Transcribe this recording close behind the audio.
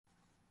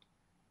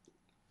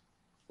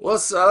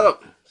What's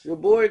up? It's your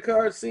boy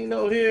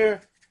Carcino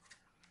here,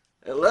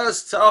 and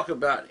let's talk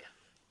about it.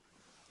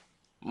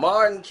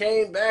 Martin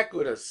came back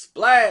with a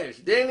splash,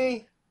 didn't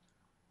he?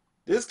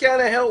 This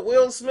kind of helped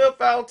Will Smith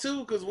out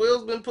too, because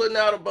Will's been putting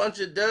out a bunch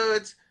of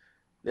duds.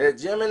 That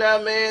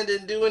Gemini Man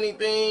didn't do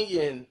anything,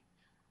 and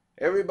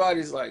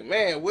everybody's like,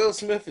 man, Will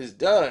Smith is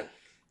done.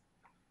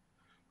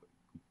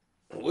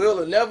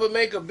 Will never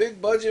make a big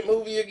budget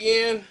movie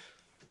again.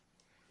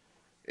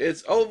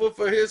 It's over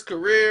for his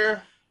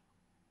career.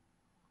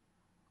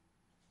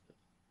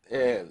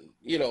 And,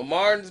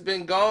 Martin's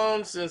been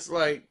gone since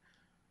like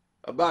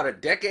about a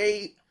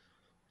decade.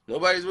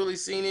 Nobody's really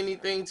seen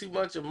anything too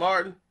much of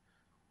Martin.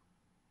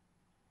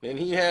 And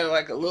he had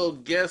like a little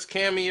guest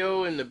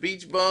cameo in The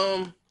Beach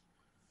Bum.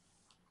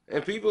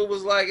 And people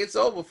was like, it's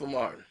over for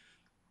Martin.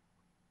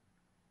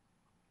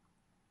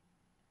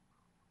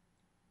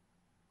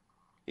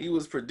 He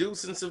was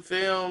producing some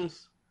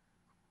films.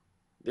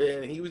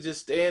 Then he was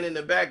just staying in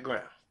the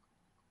background.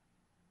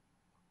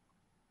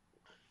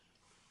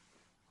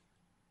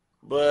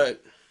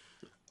 But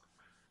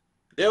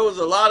there was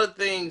a lot of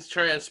things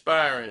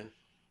transpiring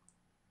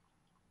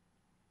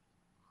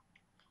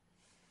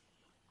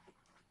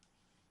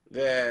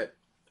that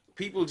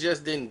people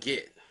just didn't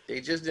get.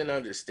 They just didn't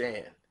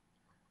understand.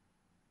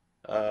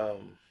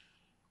 Um,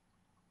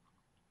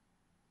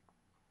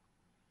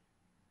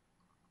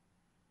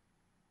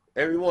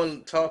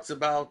 Everyone talks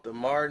about the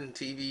Martin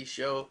TV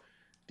show.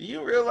 Do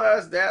you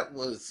realize that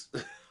was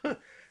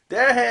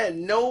that had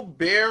no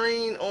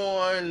bearing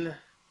on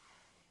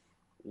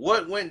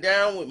what went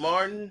down with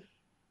Martin?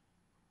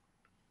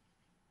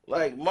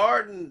 Like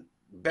Martin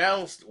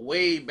bounced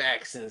way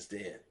back since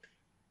then.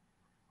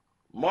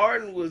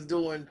 Martin was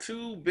doing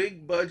two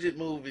big budget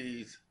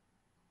movies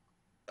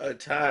a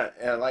time,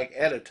 like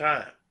at a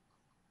time.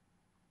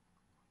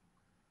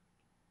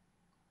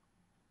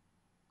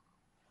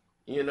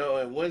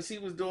 And once he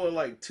was doing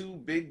like two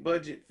big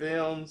budget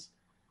films,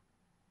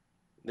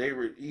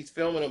 he's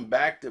filming them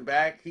back to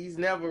back. He's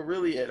never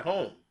really at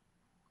home.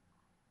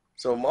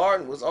 So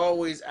Martin was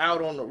always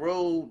out on the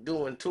road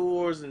doing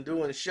tours and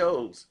doing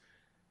shows.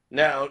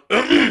 Now,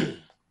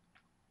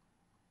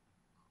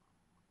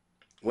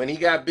 when he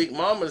got Big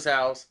Mama's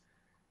House,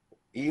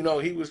 he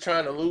was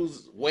trying to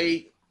lose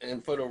weight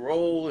and for the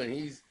role, and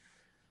he's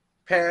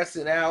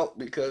passing out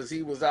because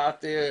he was out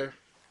there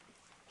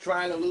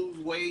trying to lose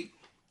weight.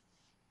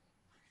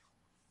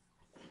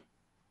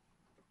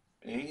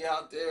 And he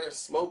out there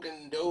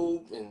smoking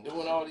dope and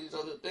doing all these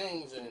other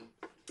things, and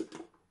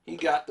he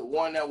got the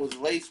one that was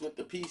laced with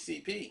the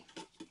PCP.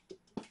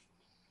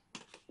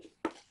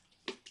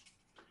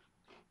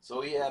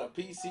 So he had a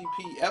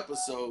PCP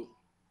episode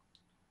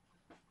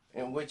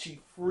in which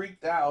he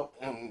freaked out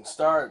and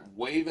started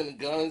waving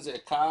guns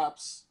at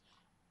cops.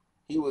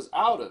 He was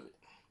out of it.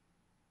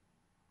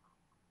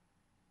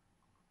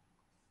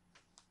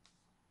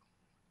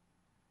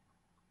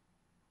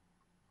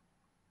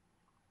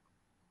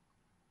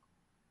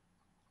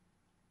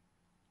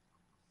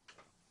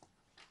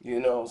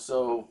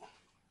 So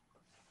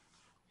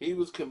he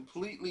was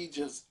completely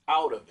just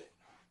out of it.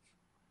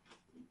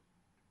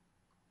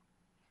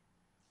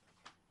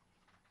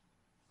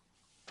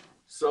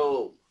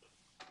 So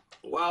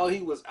while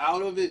he was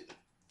out of it,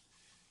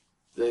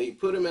 they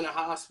put him in a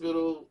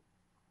hospital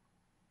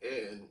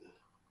and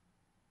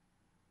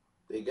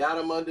they got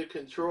him under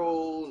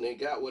control and they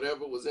got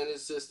whatever was in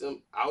his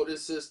system out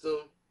his system.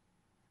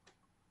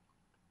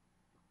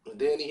 And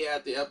then he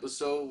had the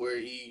episode where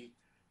he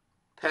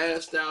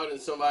passed out in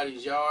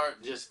somebody's yard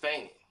just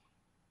fainting.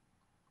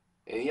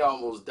 And he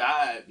almost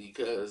died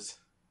because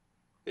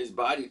his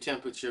body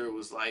temperature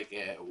was like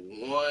at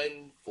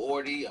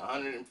 140,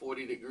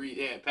 140 degrees.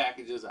 They had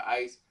packages of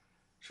ice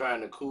trying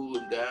to cool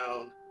him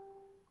down.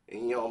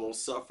 And he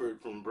almost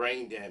suffered from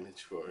brain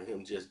damage for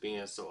him just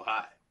being so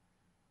hot.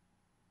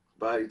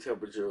 Body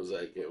temperature was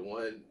like at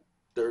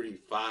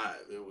 135.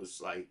 It was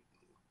like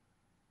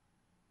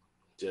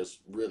just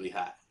really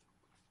hot.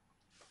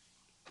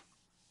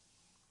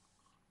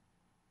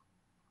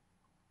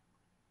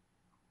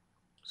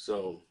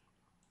 So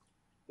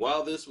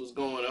while this was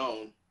going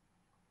on,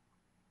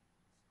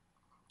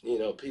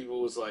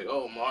 people was like,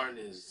 oh, Martin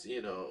is,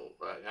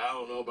 like, I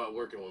don't know about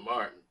working with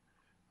Martin.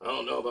 I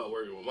don't know about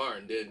working with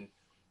Martin. Then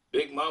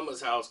Big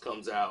Mama's House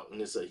comes out and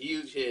it's a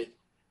huge hit.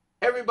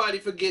 Everybody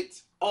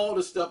forgets all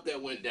the stuff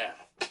that went down.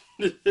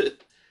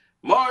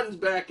 Martin's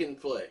back in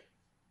play.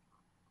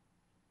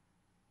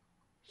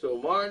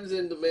 So Martin's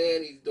in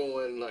demand. He's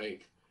doing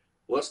like,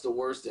 what's the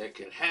worst that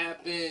could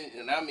happen?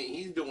 And I mean,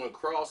 he's doing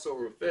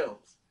crossover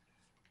films.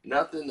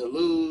 Nothing to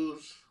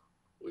Lose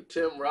with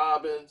Tim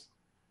Robbins.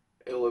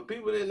 And when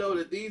people didn't know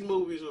that these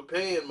movies were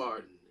paying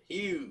Martin,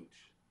 huge.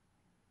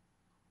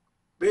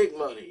 Big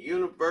money.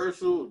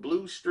 Universal,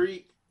 Blue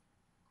Streak.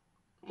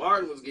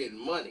 Martin was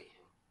getting money.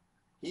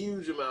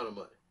 Huge amount of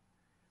money.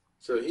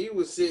 So he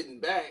was sitting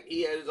back.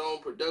 He had his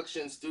own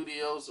production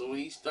studio. So when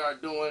he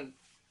started doing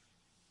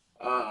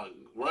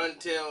Run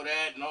Tell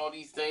That and all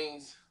these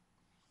things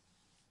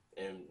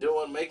and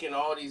making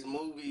all these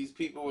movies,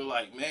 people were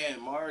like,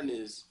 man,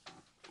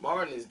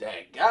 Martin is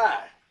that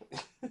guy.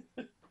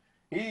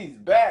 He's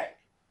back.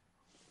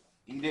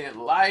 He did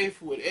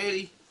Life with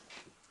Eddie.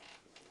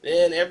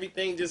 Then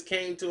everything just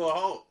came to a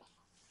halt.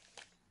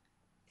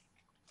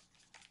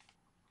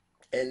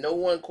 And no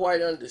one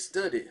quite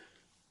understood it.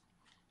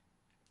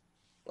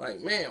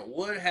 Like, man,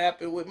 what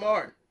happened with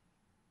Martin?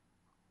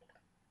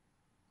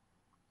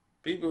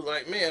 People was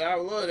like, man, I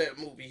love that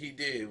movie he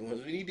did.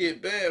 When he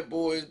did Bad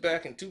Boys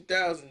back in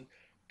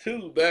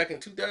 2002, back in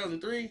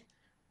 2003,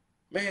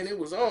 man, it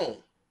was on.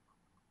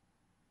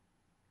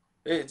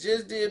 They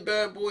just did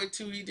Bad Boy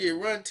 2. He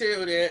did Run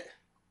Tell That.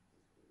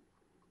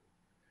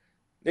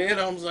 Then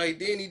I was like,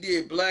 then he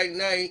did Black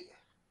Knight.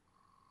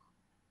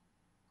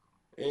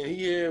 And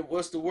he had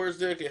What's the Worst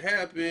That Could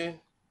Happen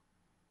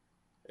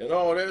and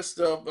all that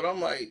stuff. But I'm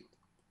like,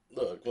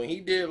 look, when he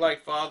did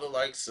like Father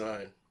Like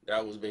Son,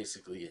 that was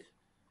basically it.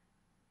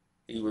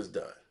 He was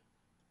done.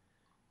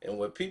 And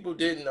what people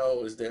didn't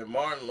know is that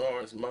Martin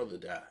Lawrence's mother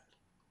died.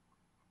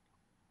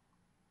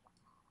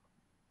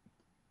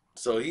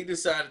 So he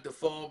decided to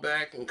fall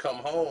back and come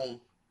home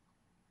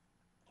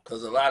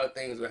because a lot of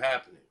things were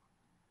happening.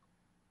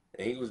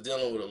 And he was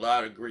dealing with a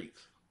lot of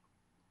grief.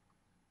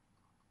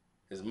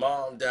 His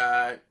mom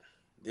died,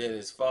 then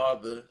his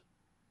father,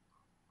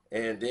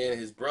 and then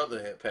his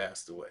brother had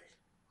passed away.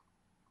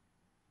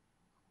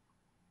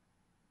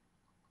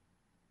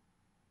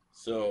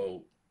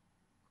 So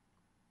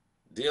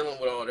dealing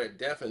with all that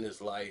death in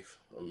his life,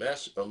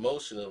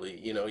 emotionally,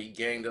 he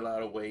gained a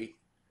lot of weight.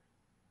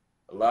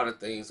 A lot of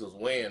things was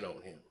weighing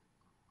on him.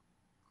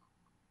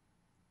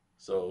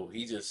 So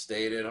he just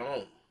stayed at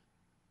home.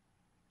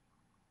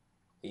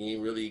 He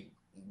didn't really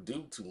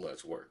do too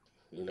much work.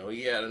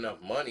 He had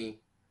enough money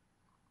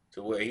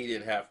to where he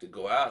didn't have to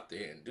go out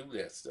there and do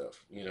that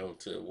stuff,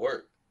 to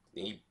work.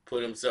 He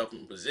put himself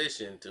in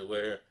position to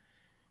where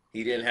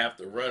he didn't have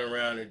to run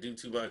around and do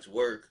too much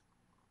work,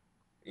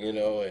 and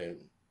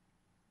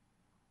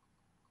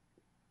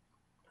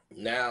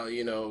now,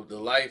 the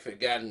life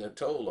had gotten a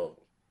toll on him.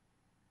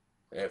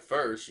 At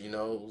first, it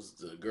was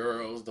the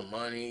girls, the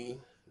money,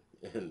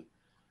 and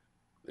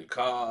the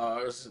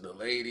cars, the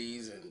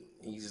ladies, and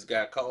he just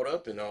got caught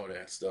up in all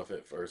that stuff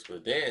at first.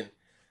 But then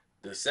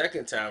the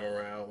second time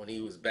around, when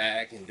he was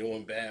back and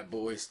doing Bad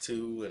Boys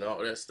 2 and all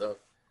that stuff,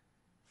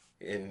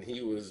 and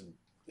he was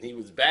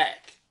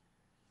back,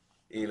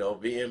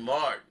 being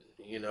Martin,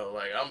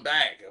 like, I'm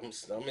back, I'm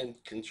in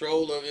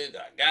control of it,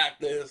 I got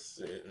this,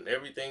 and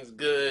everything's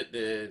good.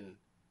 Then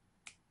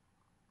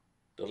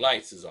the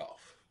lights is off.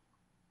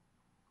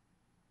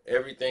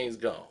 Everything's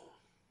gone.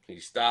 He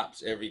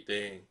stops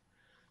everything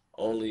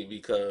only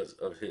because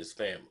of his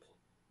family.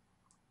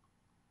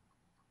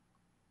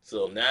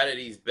 So now that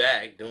he's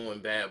back doing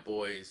Bad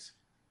Boys,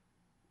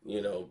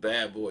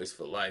 Bad Boys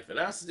for Life, and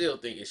I still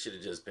think it should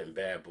have just been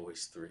Bad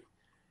Boys 3.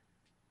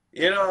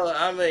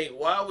 I mean,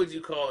 why would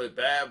you call it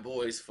Bad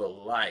Boys for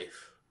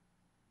Life?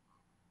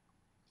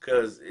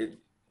 Because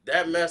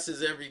that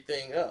messes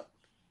everything up.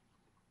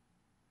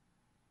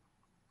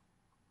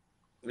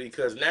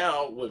 Because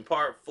now when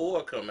part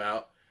 4 come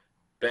out,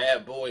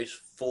 Bad Boys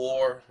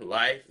for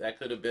Life, that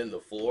could have been the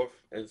 4th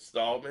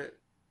installment.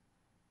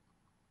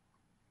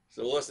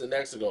 So what's the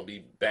next one going to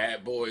be?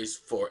 Bad Boys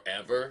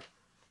Forever?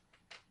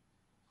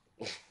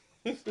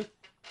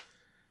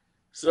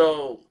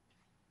 So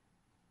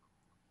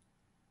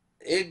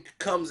it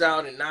comes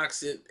out and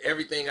knocks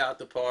everything out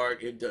the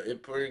park.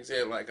 It brings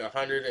in like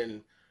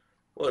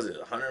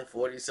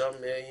 140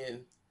 something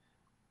million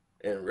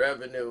in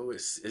revenue.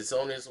 It's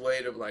on its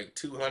way to like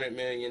 $200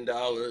 million.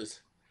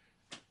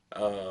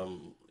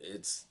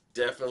 It's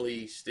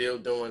definitely still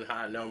doing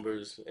high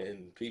numbers,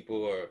 and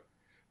people are,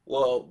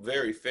 well,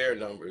 very fair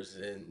numbers,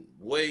 and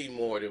way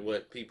more than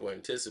what people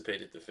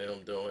anticipated the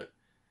film doing.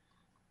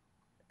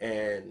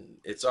 And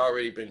it's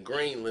already been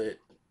greenlit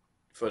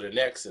for the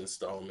next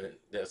installment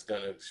that's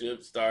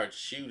should start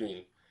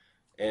shooting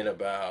in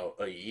about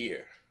a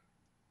year.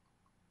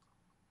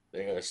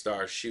 They're gonna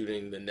start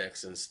shooting the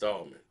next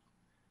installment.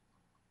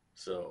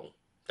 So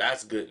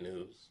that's good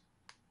news.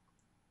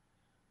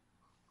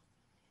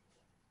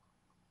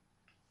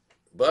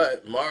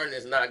 But Martin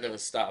is not gonna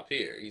stop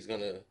here. He's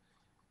gonna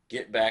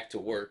get back to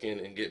working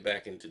and get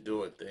back into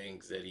doing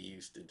things that he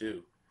used to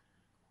do.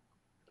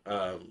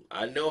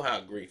 I know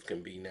how grief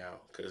can be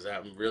now because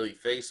I'm really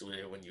faced with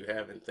it when you're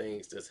having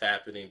things that's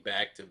happening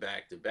back to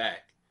back to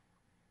back.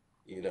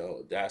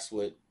 That's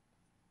what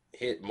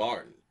hit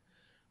Martin.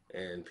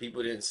 And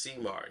people didn't see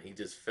Martin. He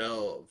just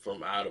fell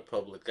from out of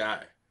public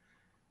eye.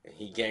 And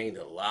he gained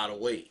a lot of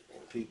weight.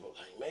 And people were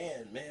like,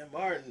 man,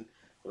 Martin,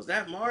 was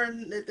that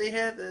Martin that they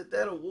had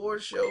that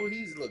award show?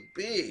 He's looked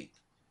big.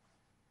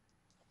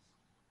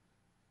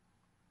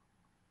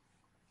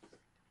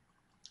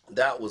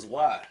 That was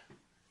why.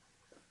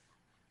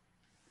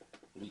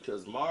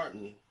 Because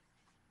Martin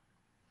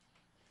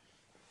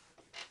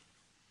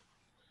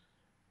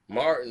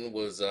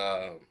was,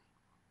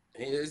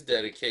 his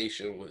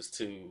dedication was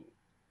to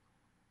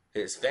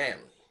his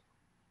family.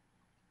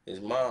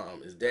 His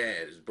mom, his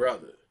dad, his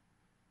brother.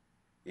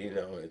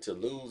 And to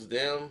lose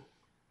them,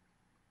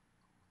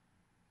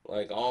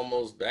 like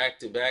almost back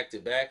to back to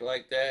back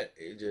like that,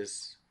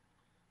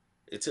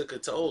 it took a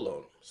toll on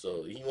him.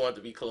 So he wanted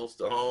to be close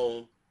to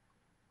home,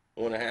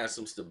 want to have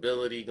some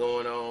stability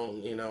going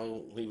on.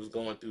 He was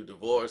going through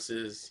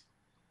divorces.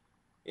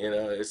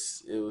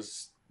 It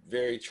was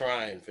very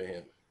trying for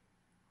him,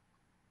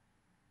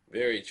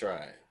 very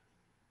trying.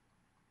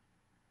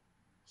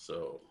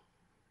 So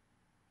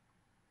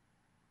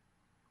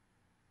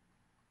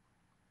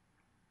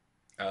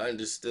I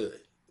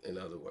understood, in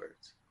other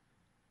words.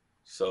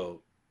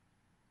 So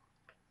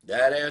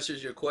that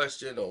answers your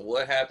question on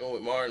what happened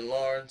with Martin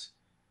Lawrence.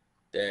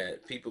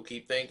 That people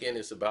keep thinking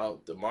it's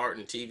about the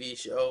Martin TV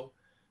show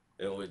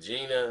and with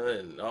Gina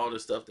and all the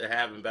stuff that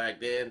happened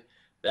back then.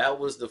 That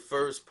was the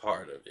first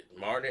part of it.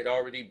 Martin had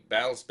already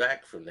bounced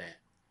back from that.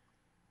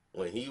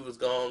 When he was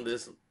gone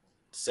this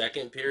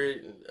second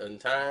period in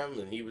time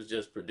and he was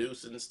just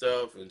producing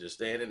stuff and just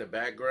staying in the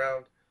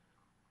background,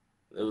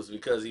 it was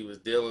because he was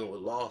dealing with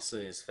loss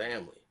in his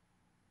family.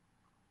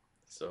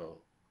 So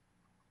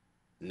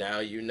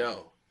now you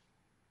know.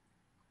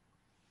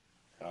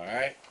 All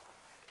right.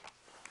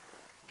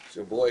 It's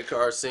your boy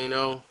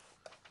Carcino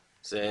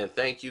saying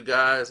thank you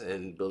guys.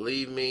 And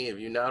believe me, if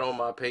you're not on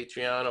my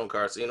Patreon on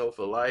Carcino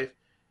for Life,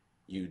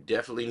 you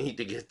definitely need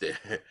to get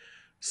there.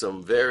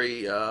 Some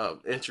very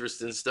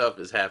interesting stuff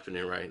is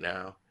happening right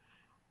now.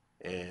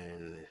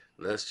 And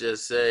let's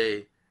just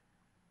say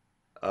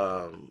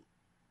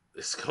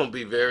it's going to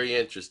be very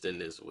interesting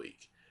this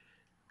week.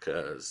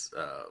 Because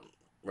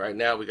right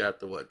now we got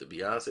the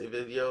Beyonce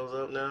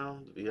videos up now.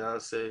 The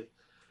Beyonce.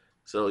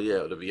 So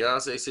yeah, the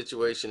Beyonce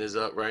situation is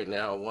up right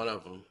now, one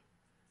of them.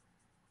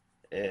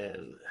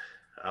 And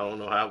I don't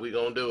know how we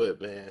going to do it,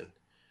 man.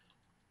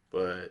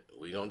 But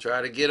we going to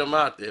try to get them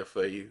out there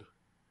for you.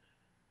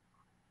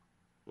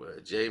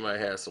 But Jay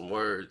might have some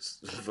words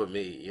for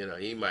me.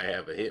 He might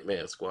have a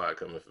hitman squad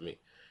coming for me.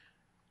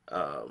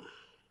 Um,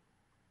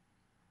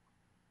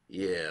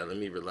 yeah, let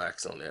me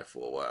relax on that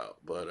for a while.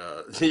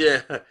 But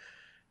yeah,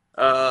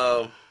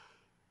 um,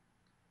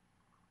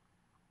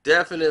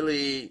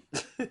 definitely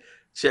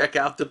check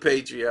out the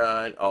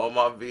Patreon. All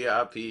my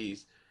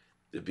VIPs.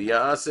 The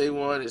Beyonce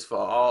one is for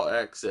all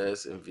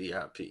access and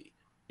VIP.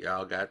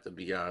 Y'all got the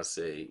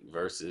Beyonce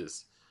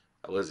versus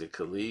was it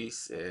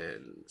Khalees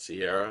and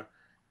Sierra?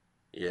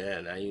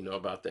 Yeah, now you know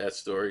about that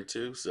story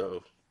too.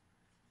 So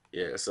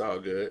yeah, it's all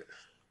good.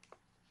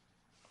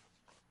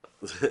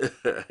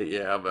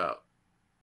 Yeah, I'm out.